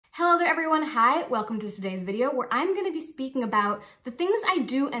Hello there everyone, hi, welcome to today's video where I'm going to be speaking about the things I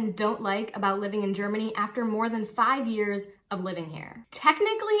do and don't like about living in Germany after more than 5 years of living here.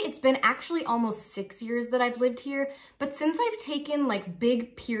 Technically, it's been actually almost 6 years that I've lived here, but since I've taken like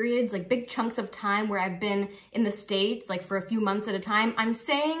big periods, like big chunks of time where I've been in the States, like for a few months at a time, I'm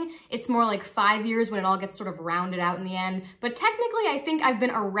saying it's more like 5 years when it all gets sort of rounded out in the end, but technically I think I've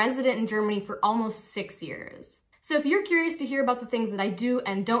been a resident in Germany for almost 6 years. So if you're curious to hear about the things that I do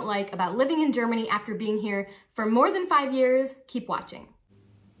and don't like about living in Germany after being here for more than 5 years, keep watching.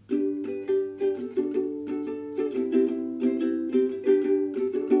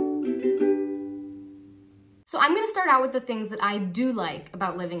 So I'm going to start out with the things that I do like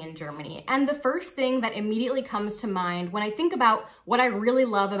about living in Germany. And the first thing that immediately comes to mind when I think about what I really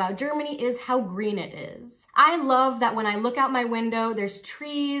love about Germany is how green it is. I love that when I look out my window, there's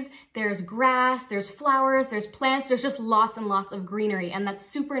trees, there's grass, there's flowers, there's plants, there's just lots and lots of greenery, and that's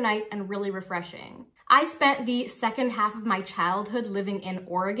super nice and really refreshing. I spent the second half of my childhood living in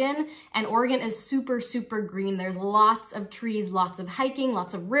Oregon, and Oregon is super, super green. There's lots of trees, lots of hiking,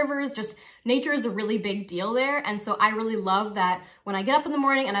 lots of rivers, just nature is a really big deal there. And so I really love that when I get up in the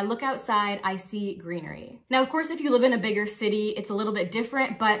morning and I look outside, I see greenery. Now, of course, if you live in a bigger city, it's a little bit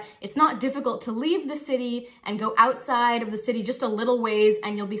different, but it's not difficult to leave the city and go outside of the city just a little ways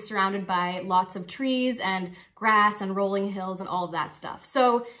and you'll be surrounded by lots of trees and grass and rolling hills and all of that stuff.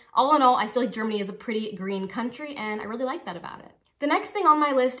 So all in all, I feel like Germany is a pretty green country and I really like that about it. The next thing on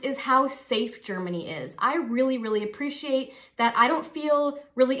my list is how safe Germany is. I really, really appreciate that I don't feel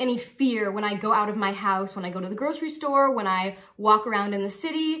really any fear when I go out of my house, when I go to the grocery store, when I walk around in the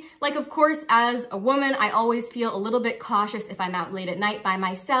city. Like, of course, as a woman, I always feel a little bit cautious if I'm out late at night by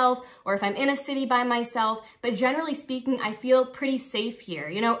myself or if I'm in a city by myself. But generally speaking, I feel pretty safe here,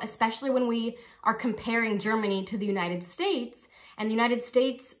 you know, especially when we are comparing Germany to the United States. And the United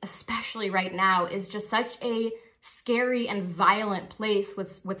States, especially right now, is just such a scary and violent place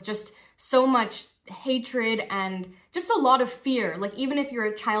with just so much hatred and just a lot of fear. Like, even if you're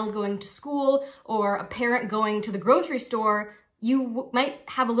a child going to school or a parent going to the grocery store, you might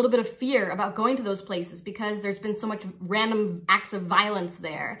have a little bit of fear about going to those places because there's been so much random acts of violence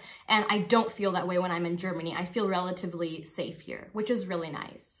there. And I don't feel that way when I'm in Germany. I feel relatively safe here, which is really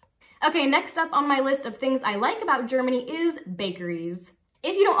nice. Okay, next up on my list of things I like about Germany is bakeries.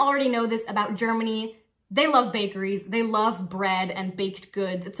 If you don't already know this about Germany, they love bakeries, they love bread and baked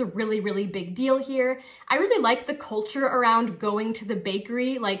goods. It's a really, really big deal here. I really like the culture around going to the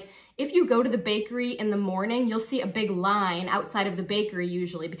bakery. Like, if you go to the bakery in the morning, you'll see a big line outside of the bakery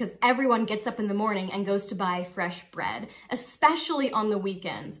usually because everyone gets up in the morning and goes to buy fresh bread, especially on the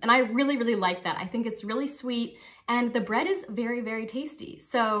weekends. And I really, really like that. I think it's really sweet and the bread is very, very tasty.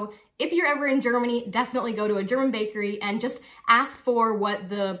 So if you're ever in Germany, definitely go to a German bakery and just ask for what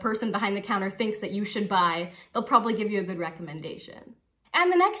the person behind the counter thinks that you should buy. They'll probably give you a good recommendation.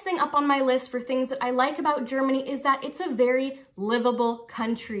 And the next thing up on my list for things that I like about Germany is that it's a very livable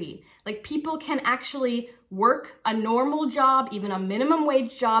country. Like, people can actually work a normal job, even a minimum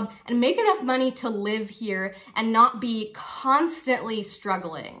wage job, and make enough money to live here and not be constantly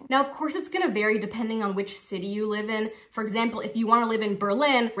struggling. Now, of course, it's gonna vary depending on which city you live in. For example, if you wanna live in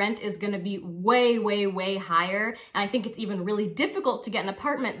Berlin, rent is gonna be way, way, way higher. And I think it's even really difficult to get an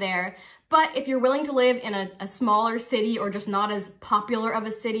apartment there. But if you're willing to live in a smaller city or just not as popular of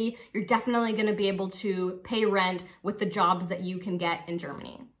a city, you're definitely gonna be able to pay rent with the jobs that you can get in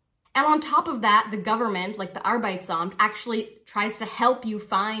Germany. And on top of that, the government, like the Arbeitsamt, actually tries to help you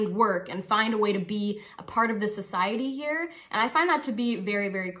find work and find a way to be a part of the society here. And I find that to be very,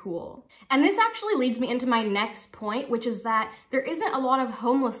 very cool. And this actually leads me into my next point, which is that there isn't a lot of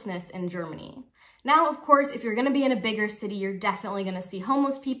homelessness in Germany. Now, of course, if you're gonna be in a bigger city, you're definitely gonna see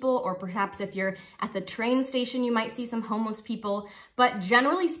homeless people, or perhaps if you're at the train station, you might see some homeless people. But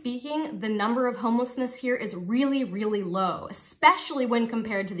generally speaking, the number of homelessness here is really, really low, especially when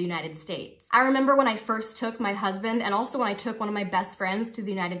compared to the United States. I remember when I first took my husband and also when I took one of my best friends to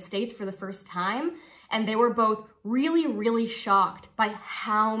the United States for the first time, and they were both really, really shocked by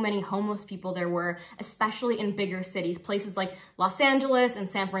how many homeless people there were, especially in bigger cities, places like Los Angeles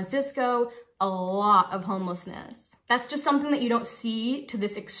and San Francisco. A lot of homelessness. That's just something that you don't see to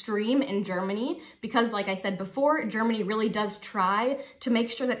this extreme in Germany because, like I said before, Germany really does try to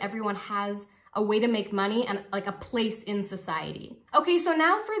make sure that everyone has a way to make money and like a place in society. Okay, so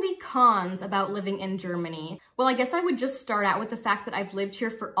now for the cons about living in Germany. Well, I guess I would just start out with the fact that I've lived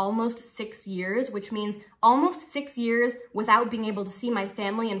here for almost 6 years, which means almost 6 years without being able to see my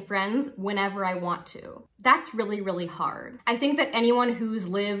family and friends whenever I want to. That's really, really hard. I think that anyone who's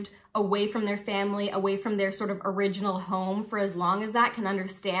lived away from their family, away from their sort of original home for as long as that can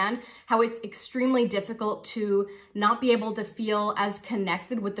understand how it's extremely difficult to not be able to feel as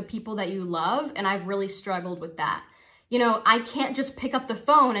connected with the people that you love. And I've really struggled with that. You know, I can't just pick up the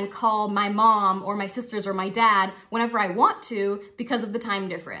phone and call my mom or my sisters or my dad whenever I want to because of the time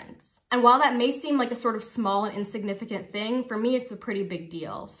difference. And while that may seem like a sort of small and insignificant thing, for me, it's a pretty big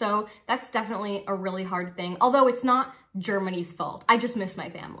deal. So that's definitely a really hard thing, although it's not Germany's fault. I just miss my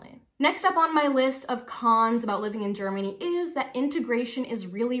family. Next up on my list of cons about living in Germany is that integration is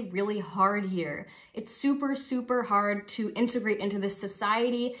really, really hard here. It's super, super hard to integrate into this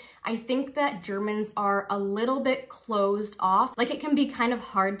society. I think that Germans are a little bit closed off. Like, it can be kind of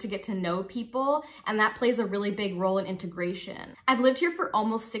hard to get to know people, and that plays a really big role in integration. I've lived here for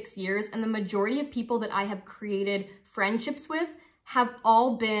almost 6 years, and the majority of people that I have created friendships with have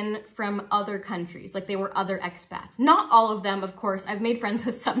all been from other countries, like they were other expats. Not all of them, of course. I've made friends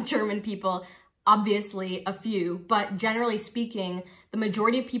with some German people, obviously a few, but generally speaking, the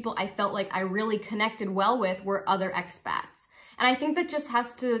majority of people I felt like I really connected well with were other expats. And I think that just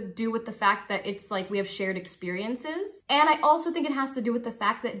has to do with the fact that it's like we have shared experiences. And I also think it has to do with the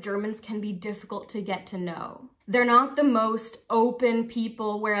fact that Germans can be difficult to get to know. They're not the most open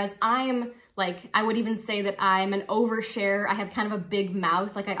people, whereas I would even say that I'm an overshare. I have kind of a big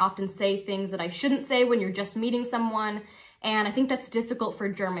mouth. Like, I often say things that I shouldn't say when you're just meeting someone. And I think that's difficult for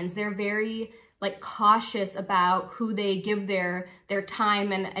Germans. They're very cautious about who they give their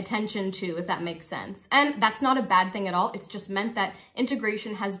time and attention to, if that makes sense. And that's not a bad thing at all. It's just meant that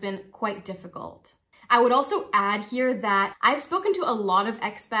integration has been quite difficult. I would also add here that I've spoken to a lot of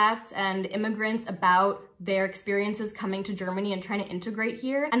expats and immigrants about their experiences coming to Germany and trying to integrate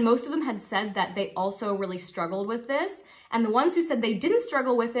here. And most of them had said that they also really struggled with this. And the ones who said they didn't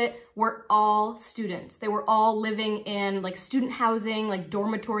struggle with it were all students. They were all living in student housing,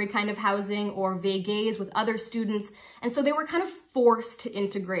 dormitory kind of housing, or VGs with other students. And so they were kind of forced to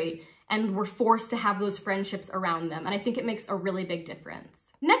integrate and were forced to have those friendships around them. And I think it makes a really big difference.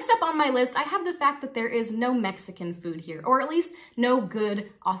 Next up on my list, I have the fact that there is no Mexican food here, or at least no good,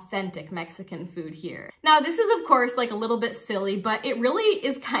 authentic Mexican food here. Now, this is of course a little bit silly, but it really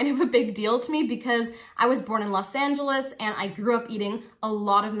is kind of a big deal to me because I was born in Los Angeles and I grew up eating a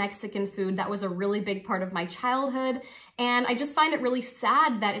lot of Mexican food. That was a really big part of my childhood. And I just find it really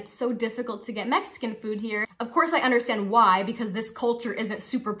sad that it's so difficult to get Mexican food here. Of course, I understand why, because this culture isn't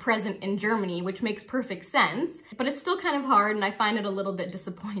super present in Germany, which makes perfect sense, but it's still kind of hard and I find it a little bit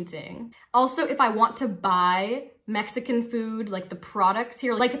disappointing. Also, if I want to buy Mexican food, the products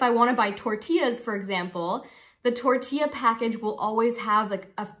here, if I want to buy tortillas, for example, the tortilla package will always have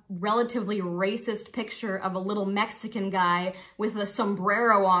a relatively racist picture of a little Mexican guy with a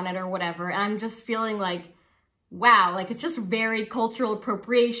sombrero on it or whatever. And I'm just feeling wow, it's just very cultural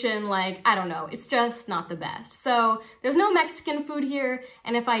appropriation. I don't know, it's just not the best. So there's no Mexican food here.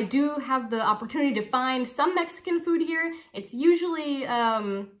 And if I do have the opportunity to find some Mexican food here, it's usually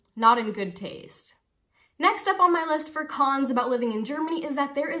not in good taste. Next up on my list for cons about living in Germany is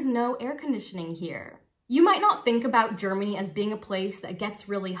that there is no air conditioning here. You might not think about Germany as being a place that gets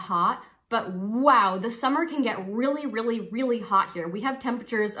really hot, but wow, the summer can get really, really, really hot here. We have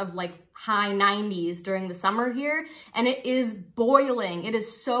temperatures of high 90s during the summer here, and it is boiling. It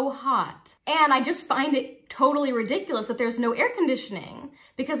is so hot. And I just find it totally ridiculous that there's no air conditioning,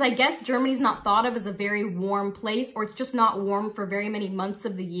 because I guess Germany's not thought of as a very warm place, or it's just not warm for very many months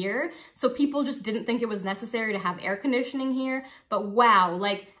of the year. So people just didn't think it was necessary to have air conditioning here. But wow,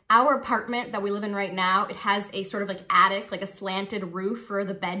 our apartment that we live in right now, it has a sort of attic, a slanted roof for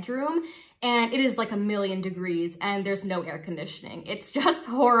the bedroom, and it is 1,000,000 degrees and there's no air conditioning. It's just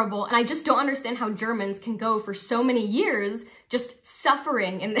horrible. And I just don't understand how Germans can go for so many years just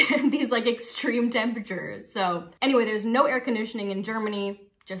suffering in these extreme temperatures. So anyway, there's no air conditioning in Germany,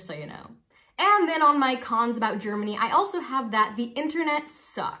 just so you know. And then on my cons about Germany, I also have that the internet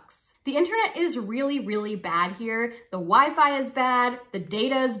sucks. The internet is really, really bad here. The Wi-Fi is bad, the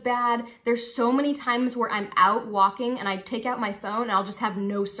data is bad. There's so many times where I'm out walking and I take out my phone and I'll just have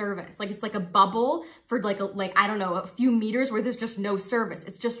no service. It's a bubble for I don't know, a few meters where there's just no service.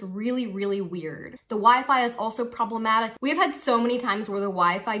 It's just really, really weird. The Wi-Fi is also problematic. We have had so many times where the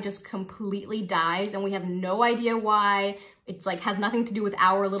Wi-Fi just completely dies and we have no idea why. It's has nothing to do with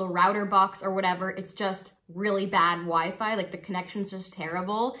our little router box or whatever. It's just really bad Wi-Fi. The connection's just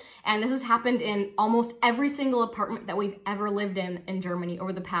terrible. And this has happened in almost every single apartment that we've ever lived in Germany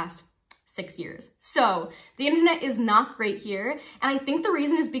over the past 6 years. So the internet is not great here. And I think the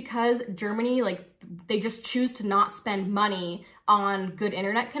reason is because Germany, they just choose to not spend money on good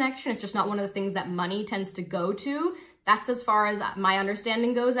internet connection. It's just not one of the things that money tends to go to That's as far as my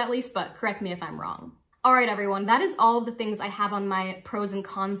understanding goes, at least, but correct me if I'm wrong. All right, everyone, that is all of the things I have on my pros and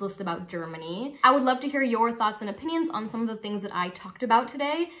cons list about Germany. I would love to hear your thoughts and opinions on some of the things that I talked about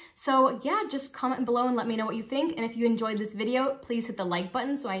today. So yeah, just comment below and let me know what you think. And if you enjoyed this video, please hit the like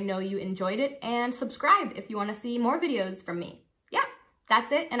button so I know you enjoyed it, and subscribe if you want to see more videos from me. Yeah,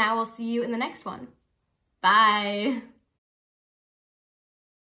 that's it, and I will see you in the next one. Bye.